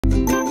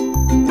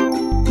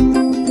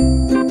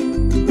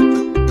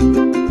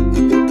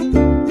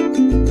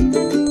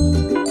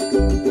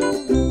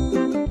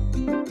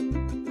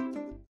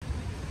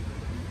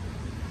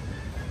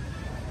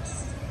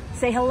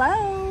Say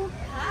hello.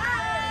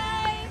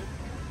 Hi!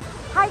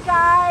 Hi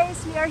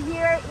guys, we are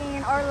here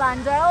in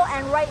Orlando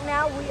and right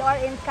now we are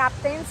in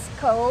Captain's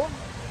Cove.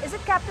 Is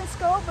it Captain's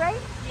Cove,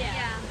 right?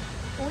 Yeah.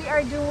 We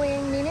are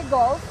doing mini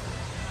golf.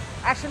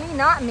 Actually,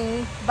 not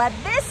me, but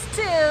these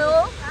two.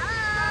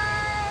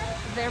 Hi!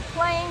 They're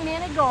playing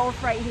mini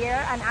golf right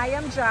here and I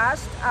am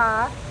just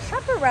a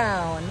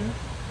chaperone.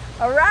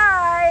 All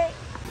right.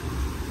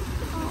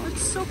 Oh,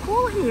 it's so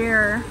cool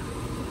here.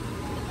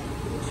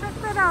 Check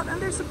that out.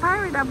 And there's a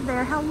pirate up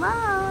there.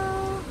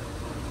 Hello.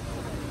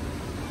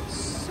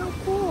 So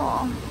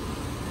cool.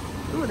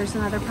 Ooh, there's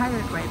another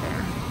pirate right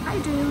there. Hi,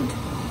 dude.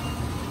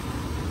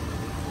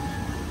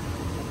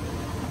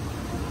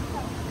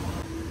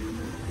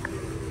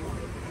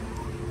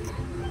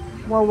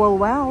 Whoa, whoa,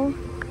 wow.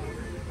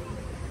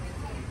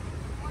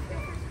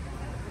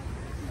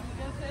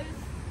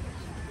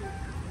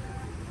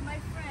 My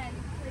friend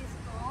plays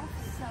golf,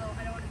 so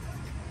I don't want to.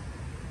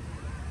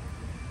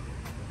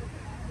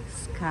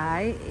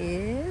 Sky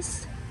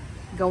is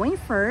going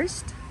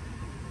first.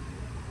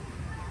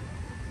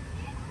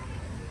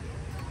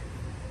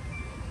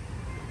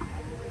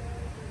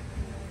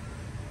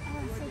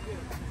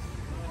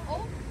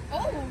 Oh!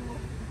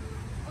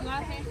 You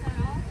want to finish that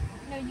off?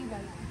 No, you got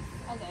it.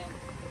 Okay.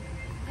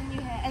 Then you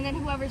hit, and then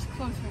whoever's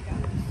closer goes.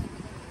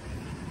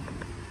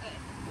 Okay.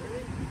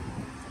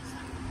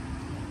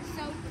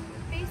 So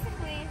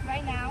basically,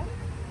 right now,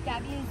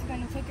 Gabby is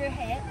going to take her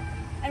hit,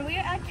 and we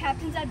are at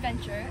Captain's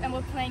Adventure, and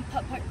we're playing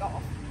putt-putt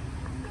golf.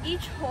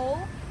 Each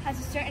hole has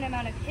a certain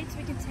amount of hits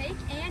we can take,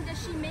 and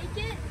does she make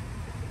it?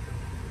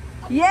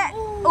 Yeah.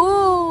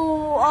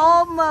 Ooh,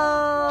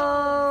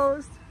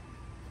 almost.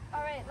 All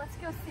right, let's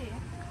go see.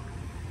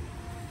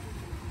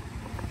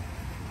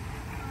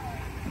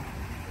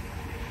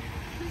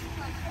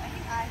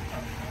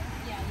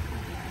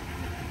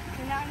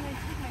 So now I'm going to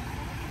take my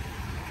hit,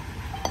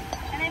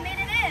 and I made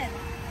it in.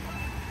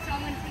 So I'm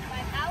going to take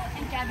mine out,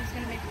 and Gabby's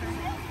going to make her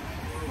hit.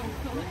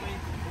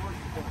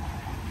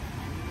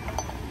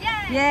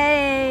 Yay!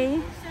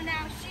 Yay. So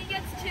now she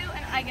gets 2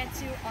 and I get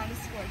 2 on the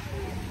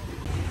scoreboard.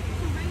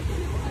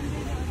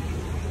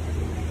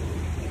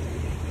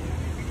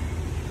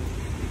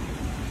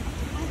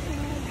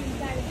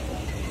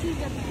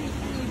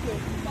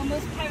 While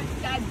most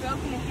pirates died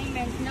broken, the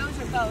hangman's nose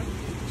or both,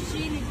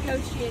 she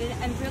negotiated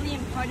and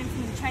brilliant pardon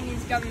from the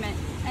Chinese government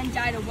and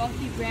died a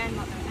wealthy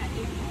grandmother at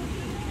 8.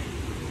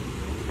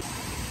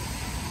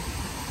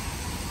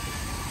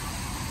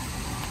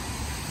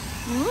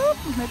 Whoop,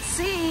 let's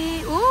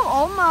see. Ooh,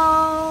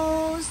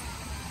 almost.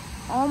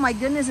 Oh my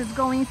goodness, it's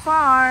going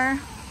far.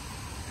 Okay,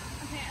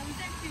 I was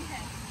there 2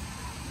 hits.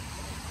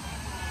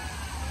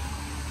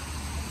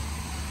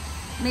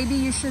 Maybe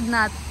you should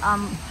not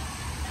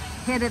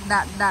hit it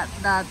that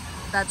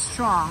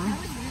strong. That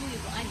was really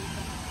light,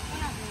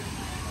 but not really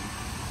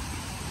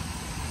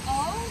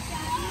light.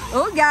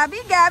 Oh,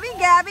 Gabby. Oh,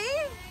 Gabby.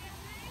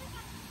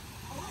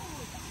 Oh,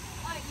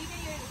 alright, you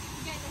get the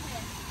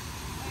hit.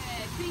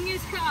 Alright,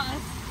 fingers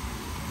crossed.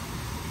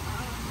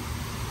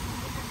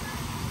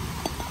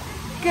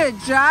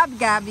 Good job,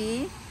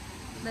 Gabby.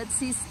 Let's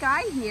see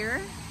Sky here.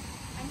 I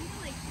need to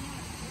like,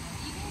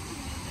 you guys can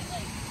move it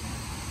like,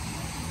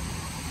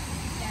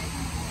 yeah,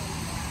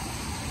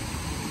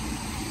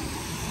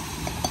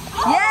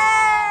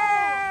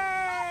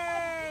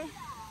 Yay!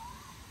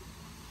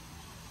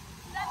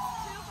 so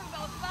that's 2 for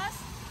both of us.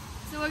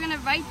 So we're gonna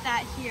write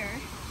that here.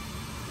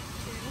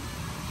 2.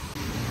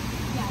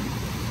 Yeah.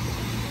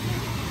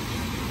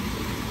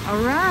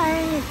 All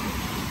right.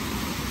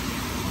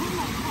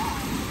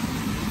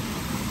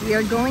 We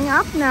are going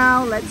up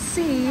now. Let's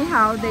see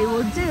how they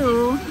will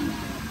do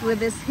with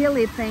this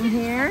hilly thing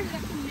here.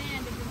 The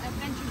command of the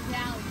Adventure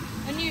Galley,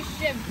 a new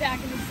ship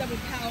back in the sub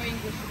with power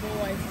English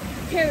boys,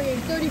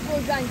 carrying 34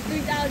 guns,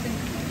 3,200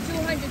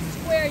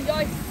 square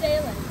yards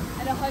sailing,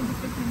 and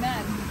 150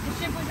 men. The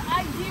ship was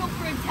ideal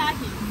for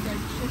attacking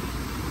Dutch ships.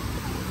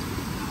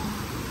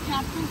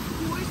 Captain's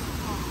course.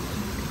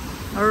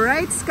 All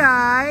right,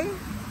 Sky.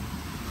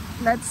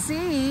 Let's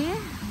see.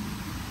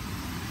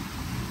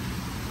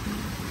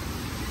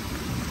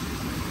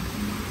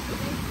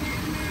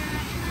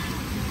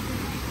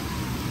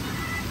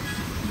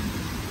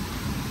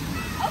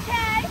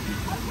 Okay.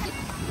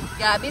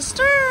 Gabby's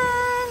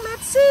turn.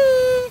 Let's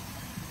see.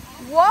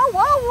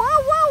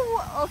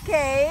 Whoa.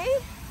 Okay.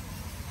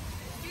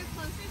 You're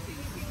closer so you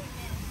can win.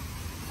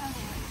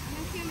 Okay. I'm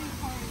assuming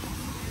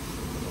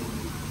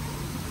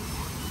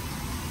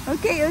hard.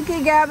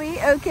 Okay, Gabby.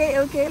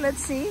 Okay.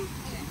 Let's see.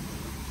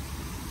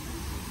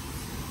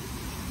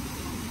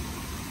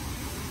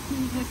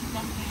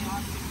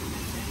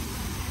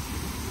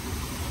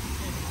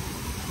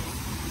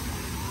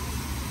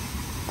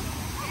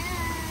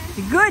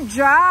 Good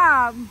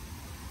job.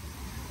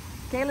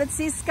 Okay, let's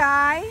see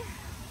Sky.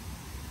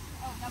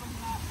 Oh, that was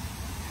not.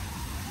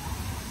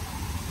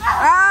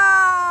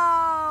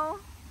 Oh!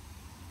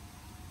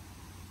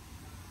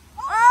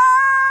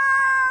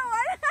 Oh!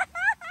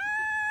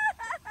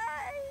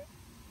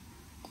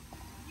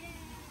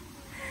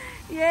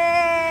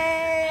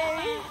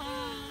 Yay!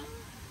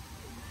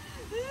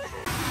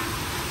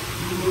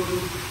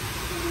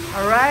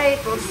 All right,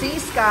 we'll see,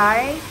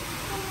 Sky.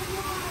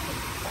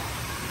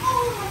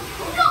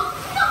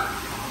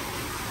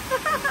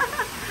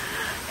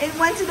 It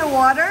went to the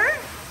water?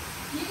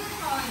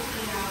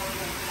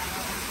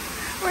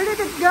 Where did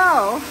it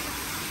go?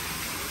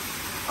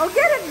 Oh,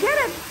 get it, get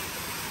it.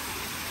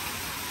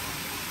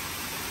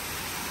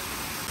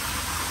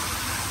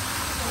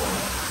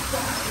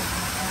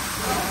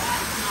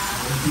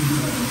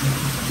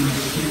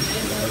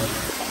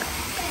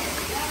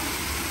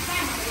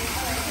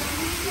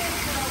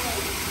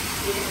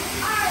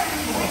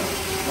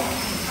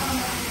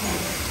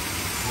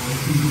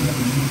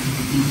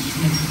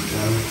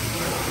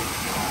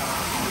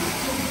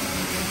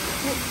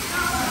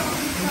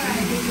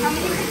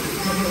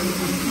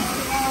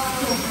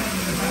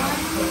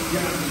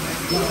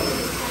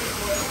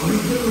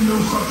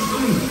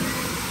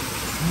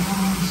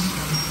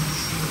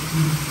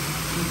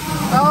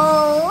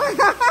 Oh.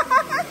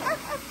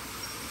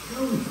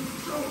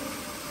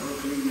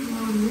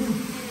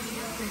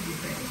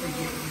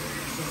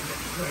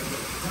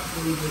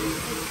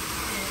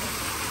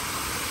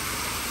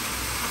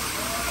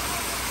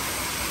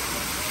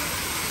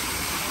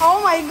 Oh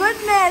my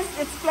goodness,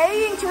 it's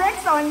playing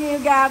tricks on you,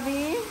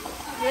 Gabby.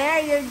 There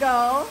you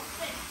go.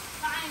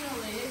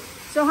 Finally.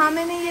 So how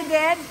many you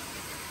did?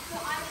 So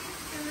I did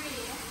 3.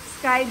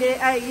 Sky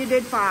did, you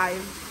did 5.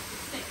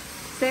 6.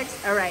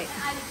 6? All right.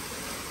 I did 6.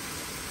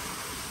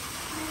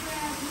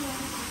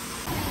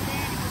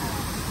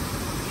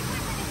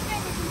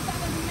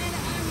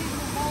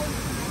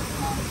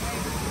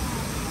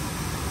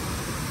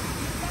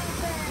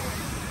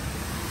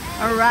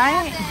 All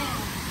right.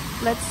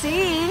 Let's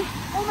see.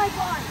 Oh my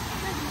god,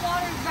 there's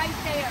water right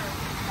there.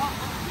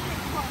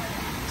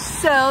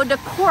 So the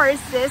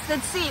course is,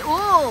 let's see. Ooh.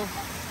 Oh,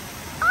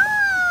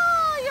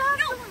 you have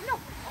to, no.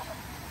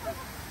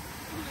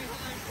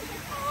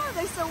 Oh,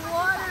 there's a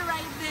water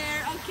right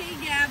there. Okay,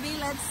 Gabby,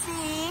 let's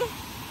see.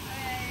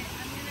 Okay,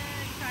 I'm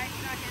gonna try to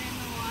not get in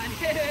the water.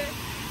 Okay.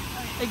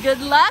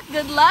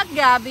 Good luck,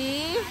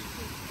 Gabby.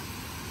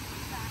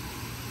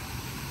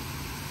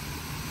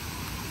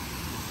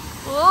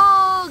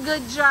 Oh,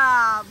 good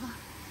job.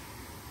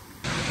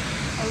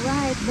 All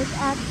right, look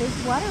at this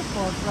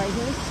waterfall right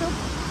here. It's so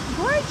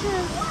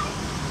gorgeous.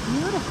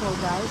 Beautiful,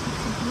 guys.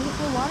 It's a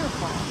beautiful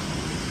waterfall.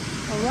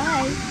 All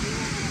right.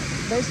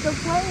 They're still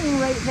playing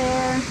right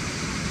there.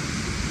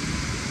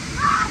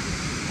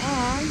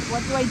 And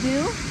what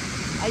do?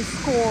 I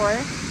score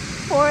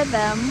for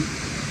them.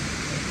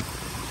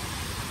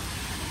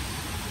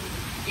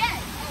 Yes!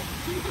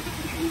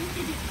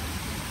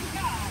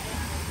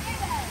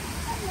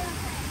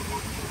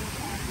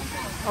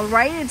 All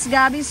right, it's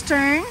Gabby's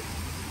turn.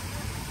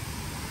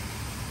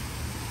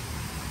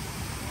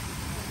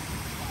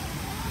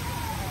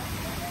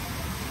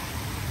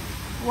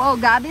 Whoa,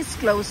 Gabby's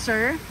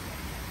closer.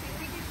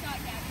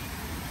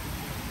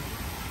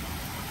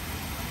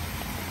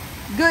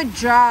 Good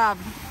job.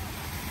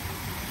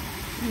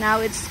 Now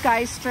it's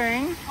Sky's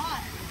turn. You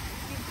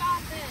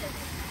got this.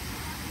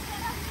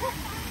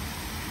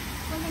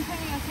 Wasn't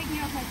planning on taking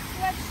off my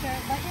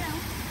sweatshirt, but you know,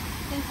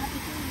 things have to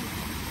change.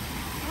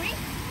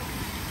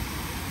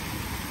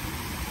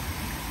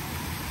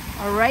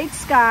 3? All right,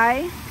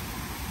 Sky.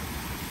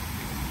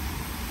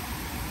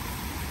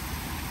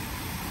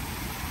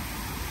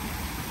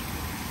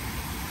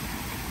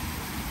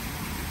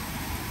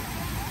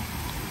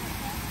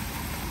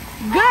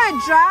 Good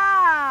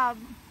job.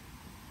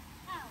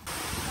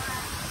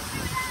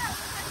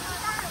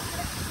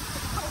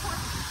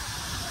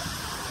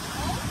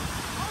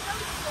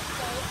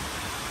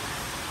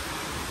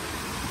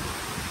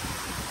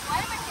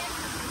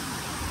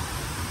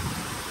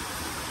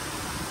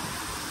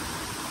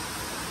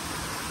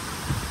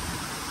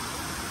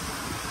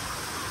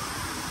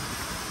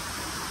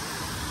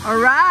 All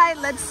right,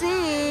 let's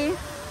see.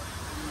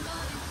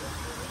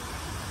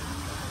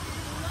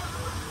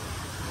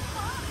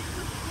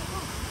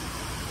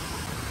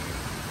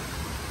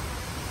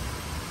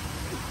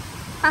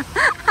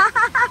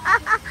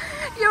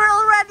 You're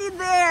already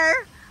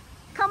there.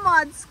 Come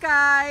on,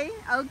 Sky.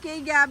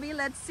 Okay, Gabby,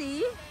 let's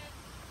see.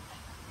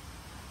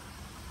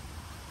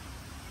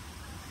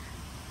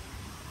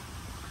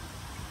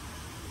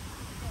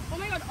 Oh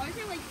my god, aren't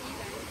they like even?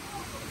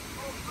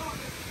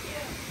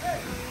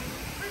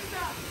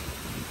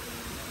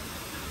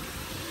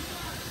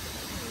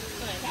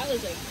 That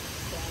was like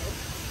slow.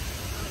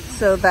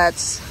 So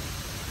that's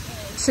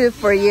 2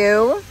 for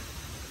you.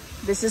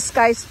 This is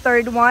Sky's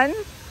third one.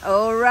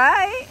 All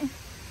right.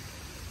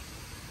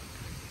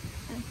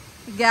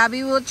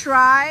 Gabby will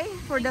try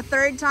for the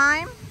third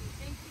time.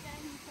 Thanks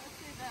again,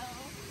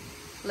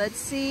 you Let's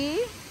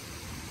see.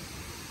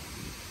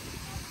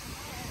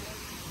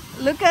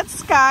 Look at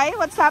Sky.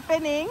 What's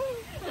happening?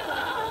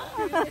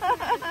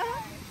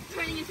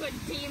 Turning into a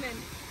demon.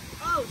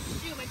 Oh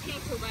shoot, my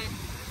pants are wet.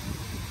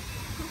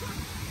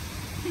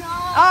 No.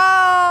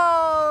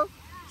 Oh!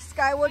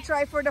 Sky will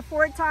try for the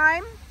 4th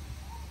time.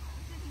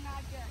 This is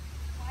not good.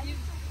 Why are you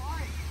so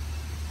hard?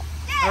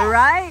 Yes! All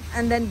right.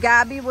 And then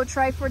Gabby will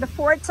try for the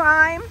 4th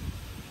time.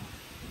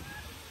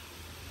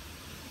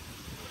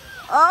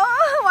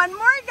 Oh, one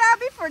more,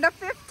 Gabby, for the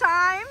 5th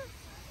time.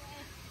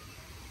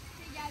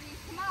 Okay, Gabby,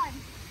 come on.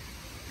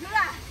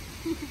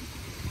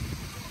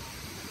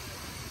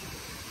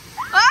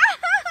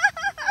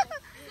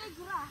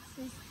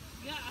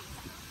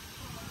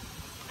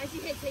 I see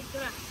hit take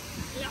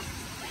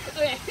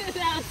Okay,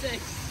 that was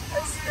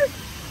 6.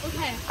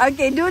 Okay.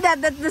 Okay, do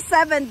that. That's the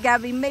 7th,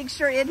 Gabby. Make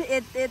sure it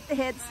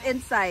hits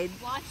inside.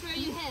 Watch where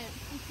you hit.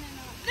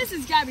 This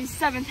is Gabby's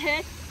 7th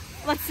hit.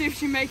 Let's see if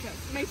she makes it.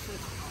 I won't.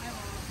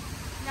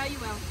 Now you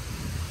will.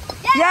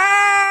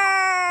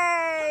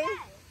 Yay!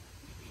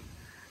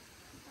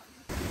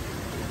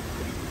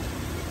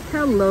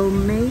 Hello,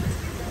 mate.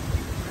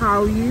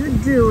 How you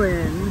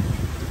doing?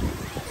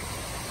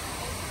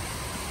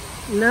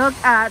 Look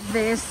at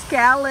these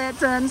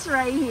skeletons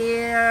right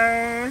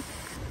here.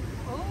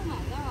 Oh my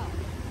god.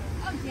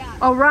 Oh yeah.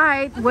 All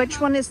right, Okay, which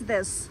one is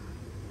this?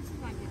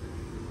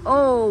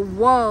 Oh,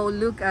 whoa,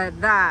 look at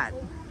that.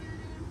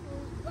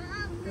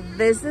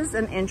 This is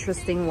an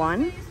interesting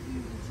one.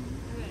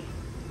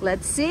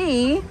 Let's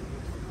see.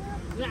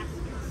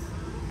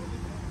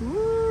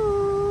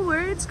 Ooh,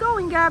 where it's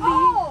going, Gabby?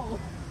 Oh!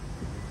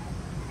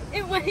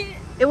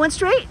 It went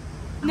straight?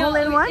 No, Hole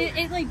in one?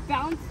 it like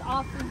bounced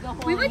off of the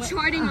hole. We were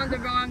charting on the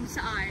wrong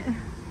side.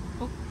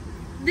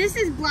 This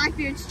is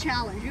Blackbeard's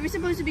challenge. We were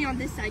supposed to be on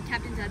this side,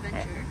 Captain's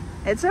Adventure.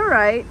 It's all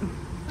right.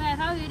 But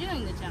how are you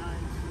doing the challenge?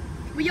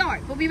 We are,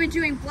 but we were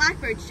doing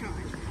Blackbeard's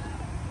challenge.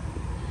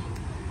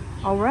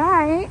 All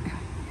right.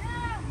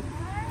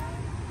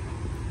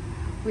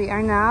 We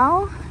are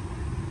now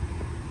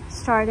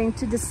starting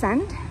to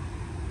descend.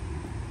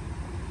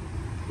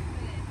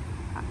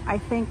 I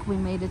think we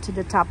made it to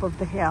the top of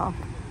the hill.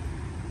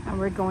 And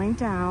we're going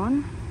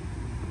down.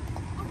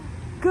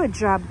 Good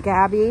job,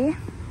 Gabby.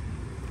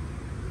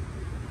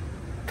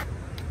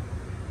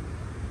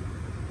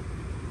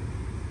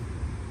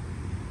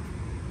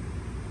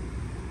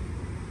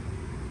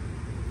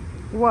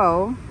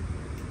 Whoa.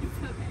 It's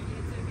okay,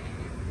 it's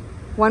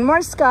okay. One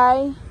more,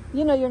 Sky.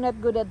 You know you're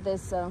not good at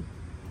this, so.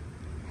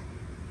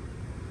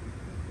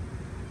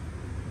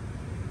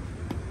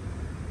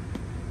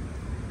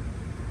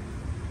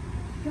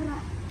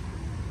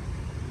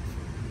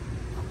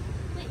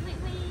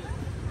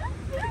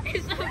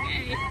 It's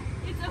okay.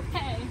 It's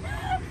okay.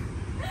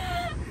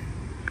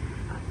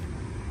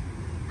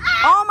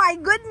 Oh my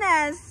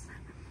goodness!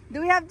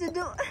 Do we have to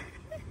do...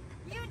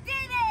 You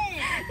did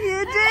it!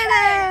 You did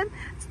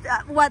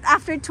it! What,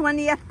 after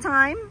 20th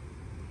time?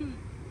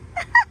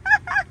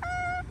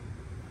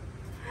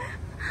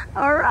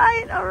 All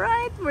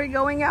right. We're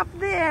going up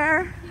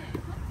there.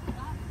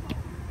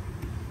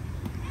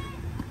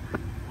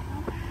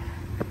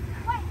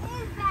 What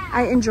is that?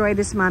 I enjoy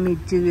this mommy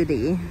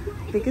duty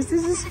because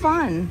this is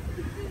fun.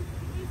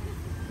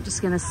 I'm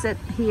just gonna sit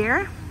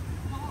here.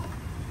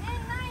 In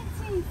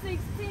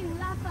 1916,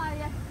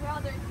 Lafayette's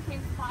brothers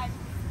became spies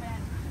in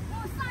Spain,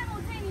 while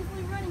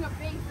simultaneously running a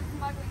base for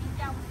smuggling in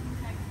Galveston,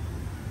 Texas.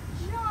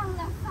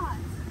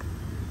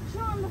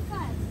 Jean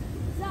Lafayette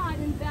died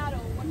in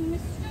battle when he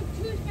mistook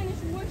 2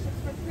 Spanish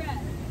warships for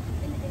threat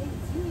in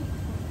 18